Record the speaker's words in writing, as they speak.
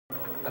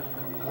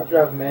I'll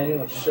drive a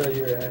manual and show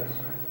your ass.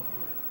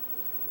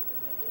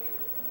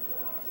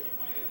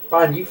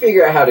 Fine, you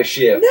figure out how to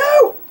shift.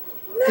 No!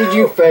 Did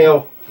you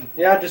fail?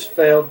 Yeah, I just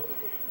failed.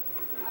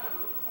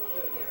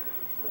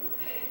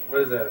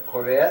 What is that, a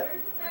Corvette?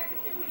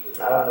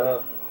 I don't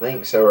know. I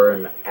think so, or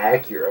an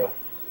Acura.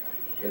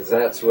 Because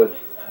that's what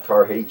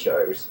car he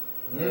chose.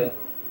 Yeah.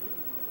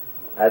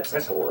 That's a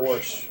That's a Porsche.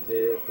 Porsche.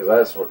 Yeah. Because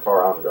that's what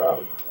car I'm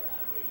driving.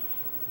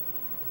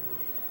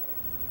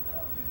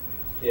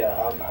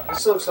 Yeah,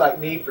 This looks like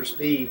Need for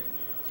Speed.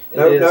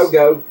 No, is. no,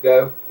 go.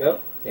 Go?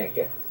 Yeah,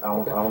 go. I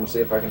want to see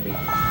if I can beat you.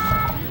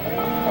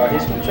 Alright,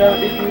 he's gonna try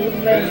to beat me with a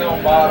Who's manual.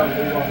 on bottom,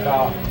 who's on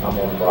top? I'm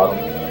on the bottom.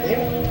 Damn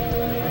it.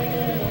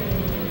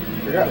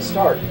 Forgot to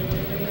start.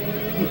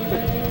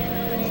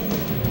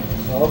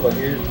 Oh, but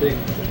here's big,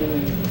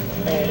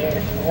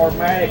 badass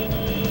automatic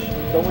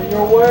coming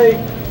your way.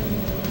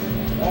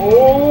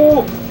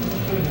 Oh!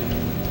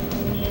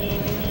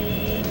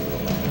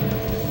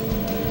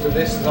 So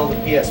this is on the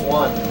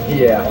PS1.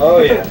 Yeah. Oh,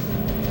 yeah.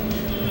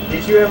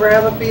 Did you ever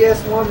have a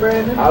PS1,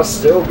 Brandon? I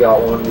still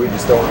got one. We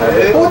just don't have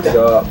it What hooked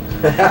up.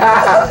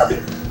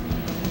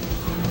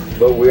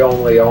 But we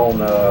only own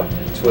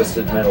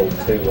Twisted Metal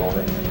 2 on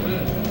it.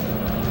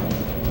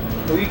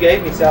 Well, you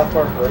gave me South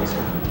Park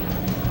Racing.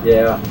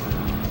 Yeah.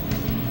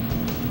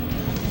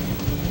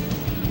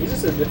 This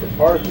is a different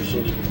part of the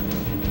city.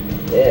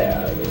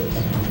 Yeah, it is.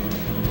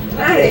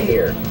 Out of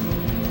here.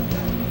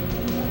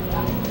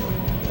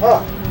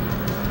 Oh.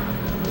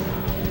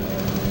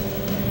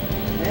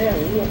 Man,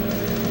 you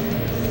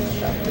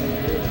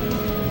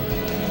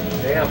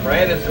Damn,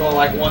 Brandon's going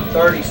like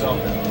 130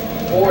 something,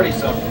 40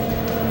 something.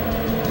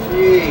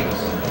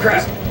 Jeez.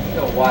 Crap. He's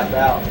gonna wipe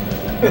out.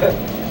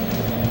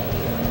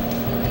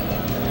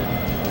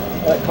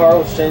 That car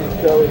was changing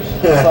colors.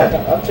 It's like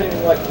I'm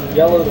changing like from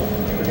yellow to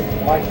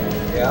freaking white.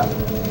 Yeah.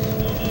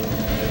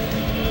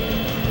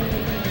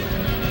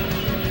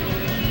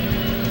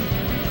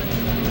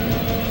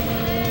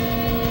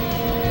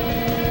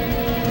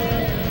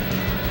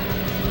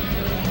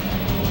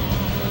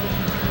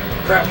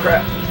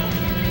 Crap.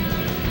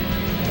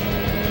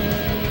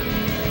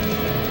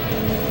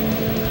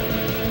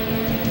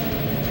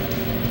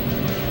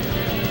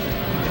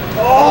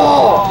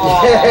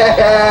 Oh!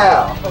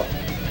 Yeah!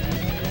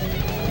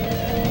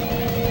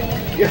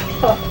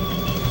 God.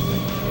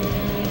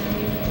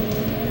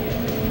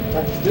 I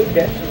can still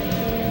catch it.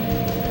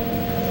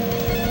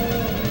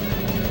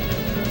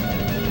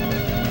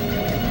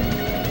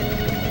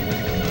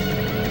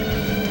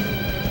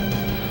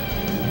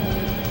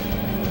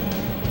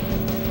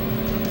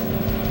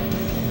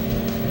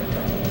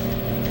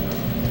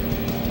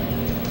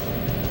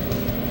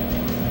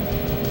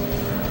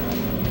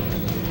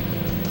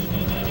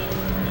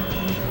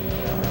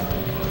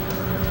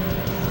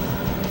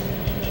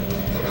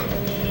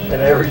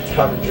 And every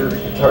time Drew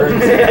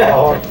turns, it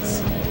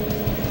honks.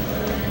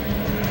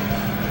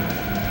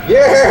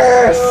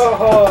 Yes!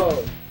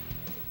 Oh.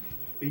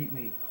 Beat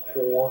me,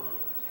 whore.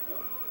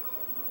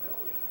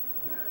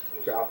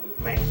 Drop me,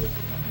 man,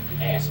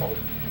 asshole.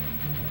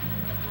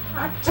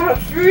 I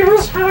touched you,